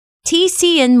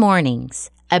TCN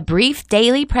Mornings, a brief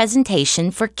daily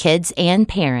presentation for kids and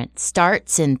parents,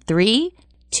 starts in 3,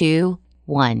 2,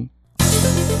 1. The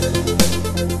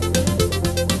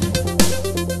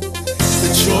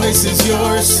choice is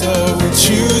yours, so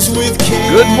choose with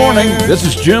care. Good morning, this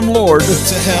is Jim Lord.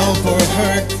 To help or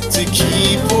hurt, to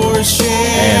keep or share.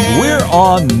 And we're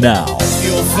on now.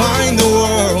 You'll find the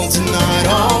world's not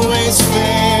always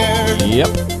fair. Yep.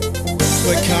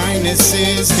 But kindness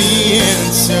is the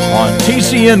answer. On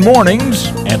TCN Mornings,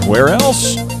 and where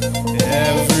else?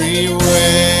 Everywhere.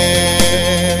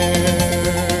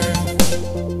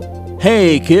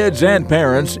 Hey kids and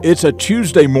parents, it's a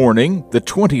Tuesday morning, the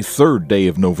 23rd day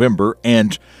of November,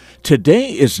 and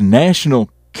today is National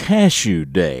Cashew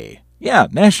Day. Yeah,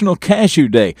 National Cashew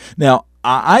Day. Now,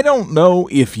 I don't know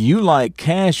if you like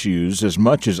cashews as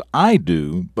much as I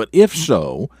do, but if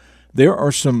so, there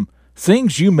are some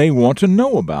things you may want to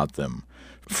know about them.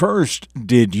 First,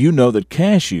 did you know that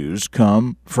cashews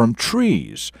come from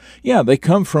trees? Yeah, they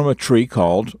come from a tree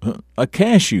called a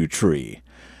cashew tree.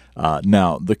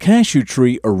 Now, the cashew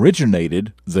tree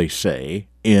originated, they say,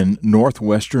 in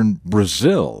northwestern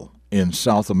Brazil in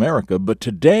South America, but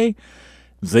today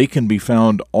they can be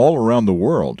found all around the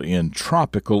world in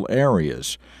tropical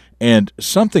areas. And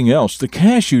something else, the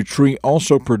cashew tree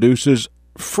also produces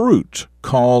fruit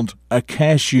called a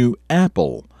cashew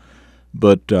apple.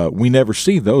 But we never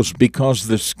see those because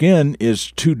the skin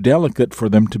is too delicate for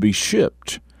them to be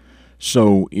shipped.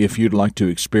 So if you'd like to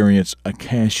experience a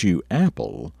cashew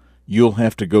apple, you'll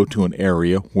have to go to an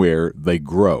area where they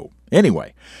grow.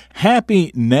 Anyway,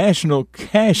 happy National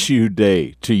Cashew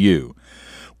Day to you.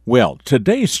 Well,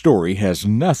 today's story has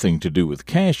nothing to do with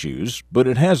cashews, but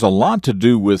it has a lot to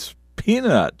do with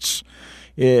peanuts.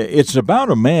 It's about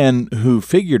a man who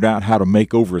figured out how to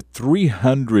make over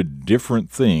 300 different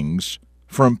things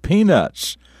from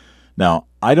peanuts. Now,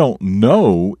 I don't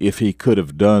know if he could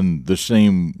have done the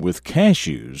same with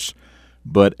cashews,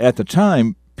 but at the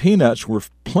time, peanuts were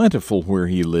plentiful where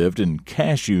he lived and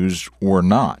cashews were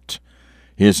not.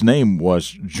 His name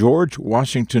was George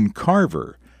Washington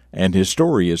Carver, and his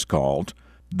story is called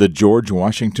The George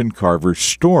Washington Carver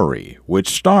Story, which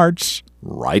starts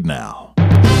right now.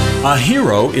 A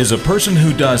hero is a person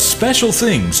who does special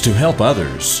things to help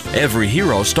others. Every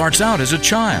hero starts out as a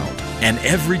child, and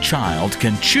every child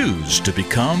can choose to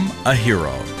become a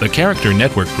hero. The Character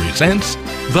Network presents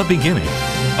The Beginning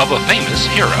of a Famous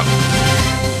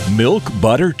Hero. Milk,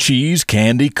 butter, cheese,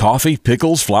 candy, coffee,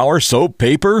 pickles, flour, soap,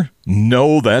 paper?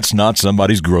 No, that's not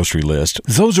somebody's grocery list.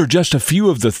 Those are just a few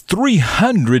of the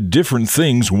 300 different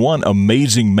things one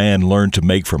amazing man learned to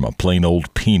make from a plain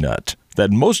old peanut that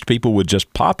most people would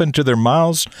just pop into their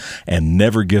mouths and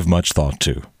never give much thought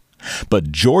to.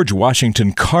 But George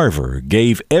Washington Carver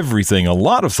gave everything a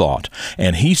lot of thought,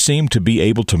 and he seemed to be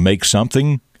able to make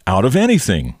something out of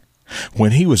anything.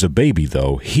 When he was a baby,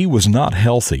 though, he was not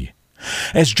healthy.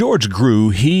 As George grew,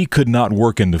 he could not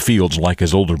work in the fields like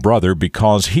his older brother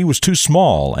because he was too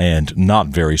small and not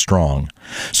very strong.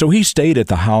 So he stayed at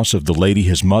the house of the lady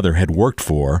his mother had worked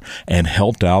for and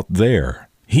helped out there.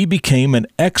 He became an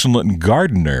excellent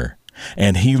gardener,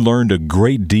 and he learned a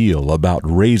great deal about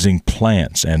raising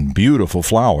plants and beautiful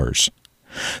flowers.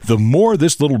 The more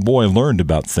this little boy learned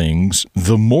about things,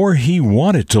 the more he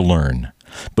wanted to learn.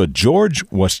 But George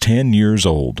was 10 years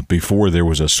old before there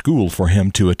was a school for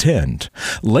him to attend.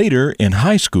 Later, in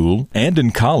high school and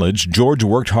in college, George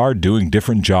worked hard doing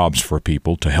different jobs for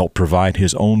people to help provide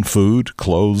his own food,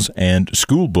 clothes, and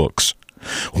school books.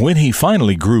 When he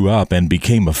finally grew up and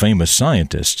became a famous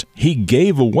scientist, he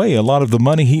gave away a lot of the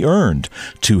money he earned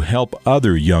to help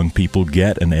other young people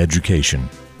get an education.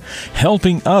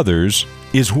 Helping others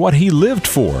is what he lived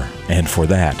for, and for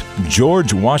that,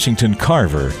 George Washington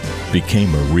Carver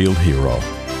became a real hero.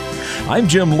 I'm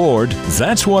Jim Lord.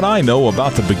 That's what I know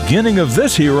about the beginning of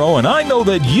this hero, and I know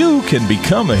that you can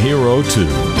become a hero too.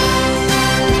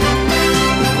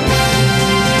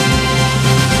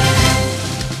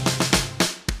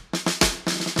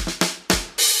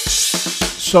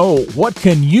 So, what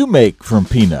can you make from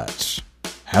peanuts?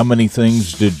 How many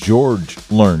things did George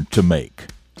learn to make?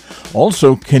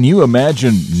 Also, can you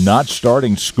imagine not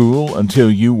starting school until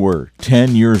you were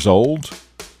 10 years old?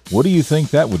 What do you think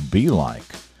that would be like?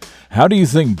 How do you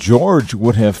think George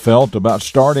would have felt about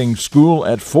starting school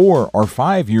at 4 or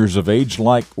 5 years of age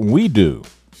like we do?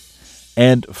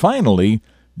 And finally,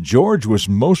 George was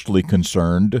mostly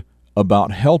concerned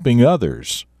about helping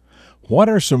others. What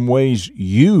are some ways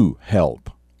you help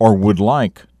or would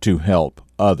like to help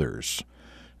others?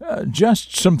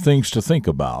 Just some things to think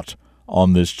about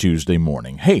on this Tuesday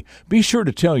morning. Hey, be sure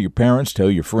to tell your parents,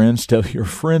 tell your friends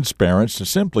parents to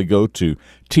simply go to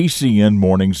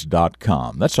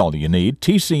tcnmornings.com. That's all you need,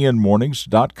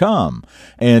 tcnmornings.com.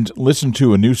 And listen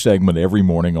to a new segment every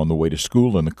morning on the way to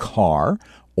school in the car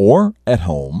or at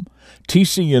home,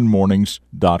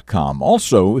 tcnmornings.com.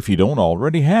 Also, if you don't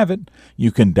already have it,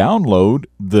 you can download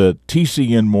the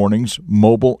TCN Mornings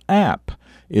mobile app.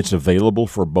 It's available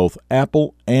for both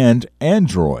Apple and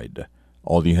Android.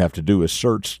 All you have to do is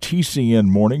search TCN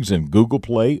Mornings in Google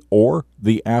Play or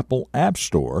the Apple App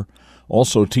Store.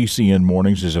 Also, TCN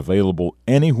Mornings is available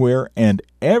anywhere and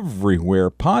everywhere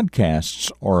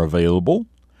podcasts are available,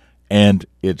 and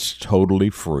it's totally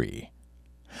free.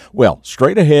 Well,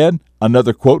 straight ahead,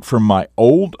 another quote from my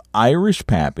old Irish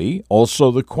pappy,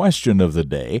 also the question of the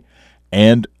day,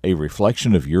 and a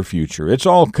reflection of your future. It's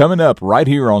all coming up right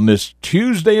here on this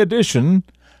Tuesday edition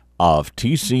of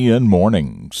TCN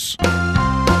Mornings.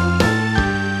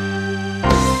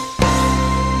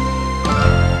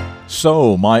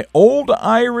 So, my old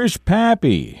Irish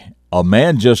pappy, a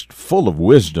man just full of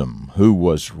wisdom, who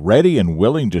was ready and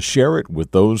willing to share it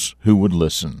with those who would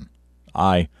listen.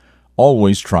 I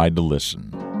always tried to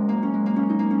listen.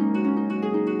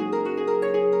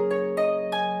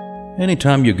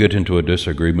 Anytime you get into a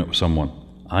disagreement with someone,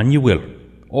 and you will,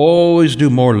 always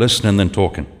do more listening than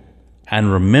talking.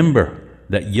 And remember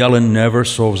that yelling never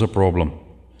solves a problem.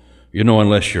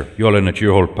 Unless you're yelling at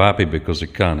your old pappy because he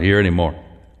can't hear anymore.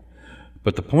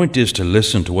 But the point is to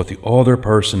listen to what the other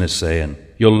person is saying.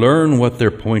 You'll learn what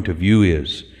their point of view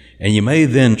is, and you may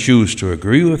then choose to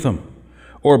agree with them.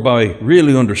 Or by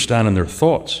really understanding their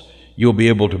thoughts, you'll be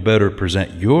able to better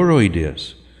present your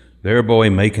ideas, thereby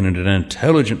making it an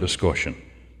intelligent discussion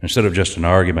instead of just an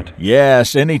argument.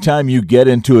 Yes, anytime you get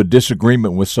into a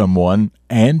disagreement with someone,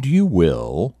 and you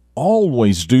will,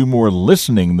 always do more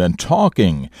listening than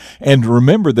talking. And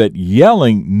remember that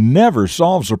yelling never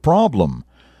solves a problem.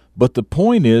 But the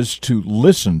point is to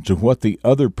listen to what the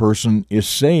other person is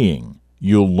saying.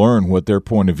 You'll learn what their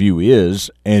point of view is,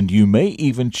 and you may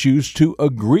even choose to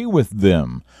agree with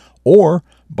them. Or,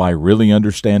 by really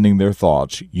understanding their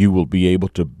thoughts, you will be able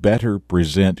to better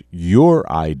present your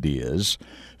ideas,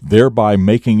 thereby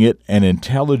making it an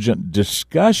intelligent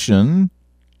discussion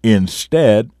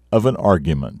instead of an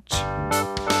argument.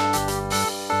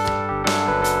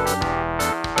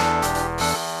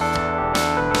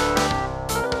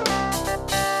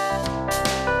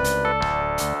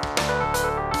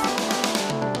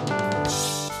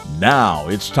 Now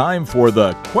it's time for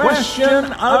the question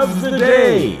of the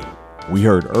day. We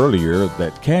heard earlier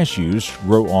that cashews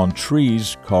grow on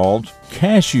trees called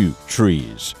cashew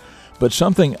trees. But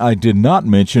something I did not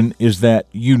mention is that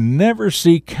you never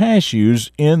see cashews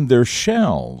in their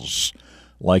shells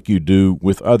like you do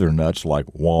with other nuts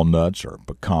like walnuts or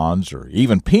pecans or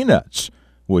even peanuts,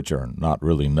 which are not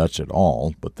really nuts at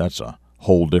all, but that's a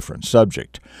whole different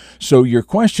subject. So your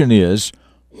question is,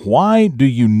 why do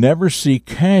you never see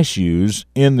cashews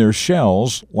in their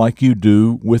shells like you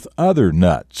do with other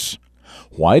nuts?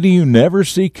 Why do you never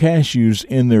see cashews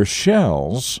in their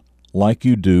shells like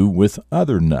you do with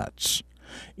other nuts?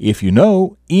 If you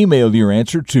know, email your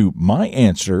answer to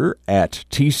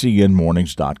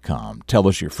myanswer@tcnmornings.com. Tell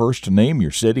us your first name,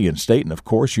 your city and state, and of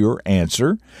course your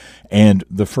answer. And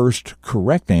the first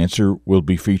correct answer will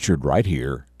be featured right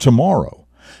here tomorrow.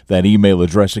 That email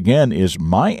address again is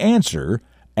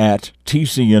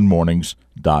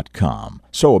myanswer@tcnmornings.com.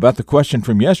 So about the question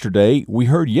from yesterday, we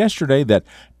heard yesterday that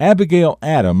Abigail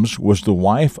Adams was the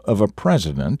wife of a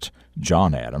president,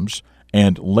 John Adams,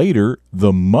 and later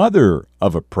the mother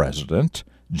of a president,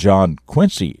 John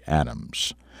Quincy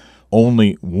Adams.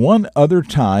 Only one other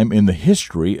time in the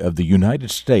history of the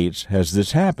United States has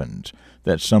this happened,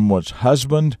 that someone's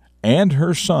husband and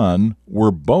her son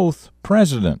were both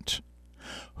president.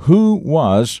 Who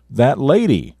was that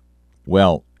lady?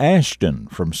 Well, Ashton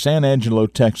from San Angelo,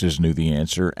 Texas knew the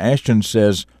answer. Ashton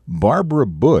says Barbara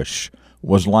Bush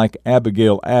was like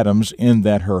Abigail Adams in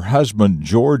that her husband,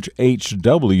 George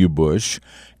H.W. Bush,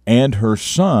 and her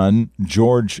son,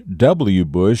 George W.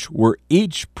 Bush, were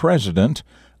each president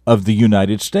of the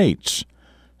United States.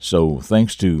 So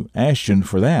thanks to Ashton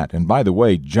for that. And by the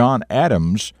way, John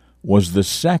Adams was the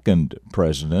second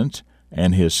president,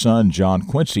 and his son, John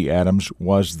Quincy Adams,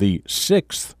 was the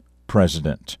sixth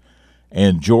president.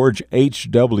 And George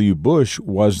H.W. Bush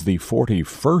was the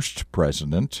 41st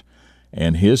president,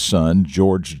 and his son,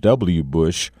 George W.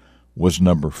 Bush, was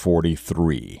number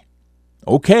 43.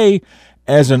 Okay,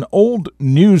 as an old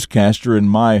newscaster in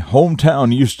my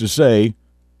hometown used to say,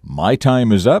 my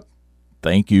time is up.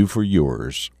 Thank you for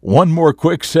yours. One more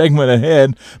quick segment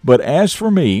ahead, but as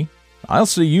for me, I'll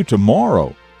see you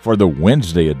tomorrow for the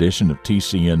Wednesday edition of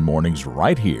TCN Mornings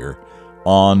right here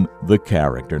on the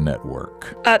Character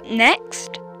Network. Up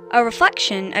next, a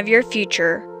reflection of your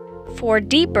future for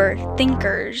deeper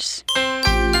thinkers.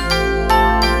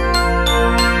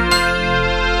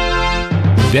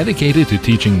 Dedicated to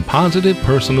teaching positive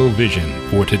personal vision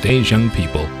for today's young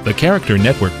people, the Character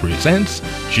Network presents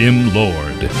Jim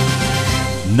Lord.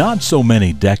 Not so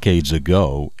many decades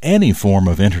ago, any form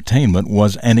of entertainment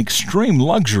was an extreme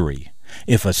luxury.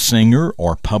 If a singer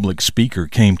or public speaker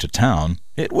came to town,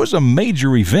 it was a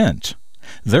major event.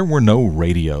 There were no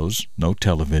radios, no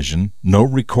television, no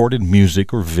recorded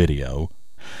music or video.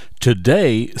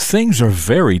 Today, things are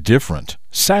very different.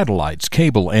 Satellites,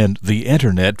 cable, and the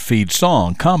Internet feed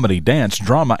song, comedy, dance,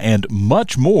 drama, and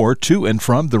much more to and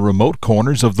from the remote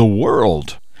corners of the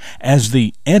world. As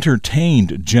the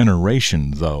entertained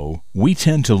generation, though, we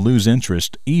tend to lose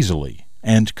interest easily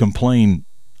and complain,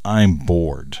 "I'm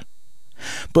bored."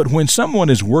 But when someone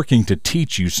is working to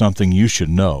teach you something you should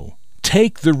know,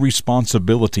 take the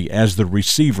responsibility as the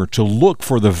receiver to look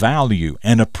for the value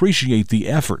and appreciate the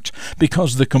effort,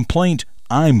 because the complaint,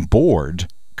 "I'm bored,"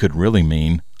 could really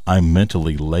mean, "I'm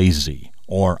mentally lazy,"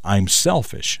 or "I'm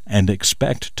selfish and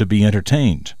expect to be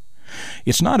entertained."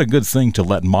 It's not a good thing to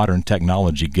let modern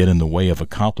technology get in the way of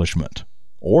accomplishment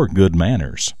or good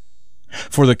manners.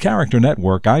 For the Character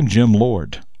Network, I'm Jim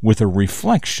Lord, with a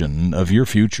reflection of your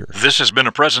future. This has been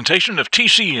a presentation of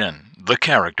TCN, the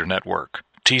Character Network.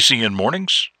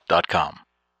 TCNmornings.com.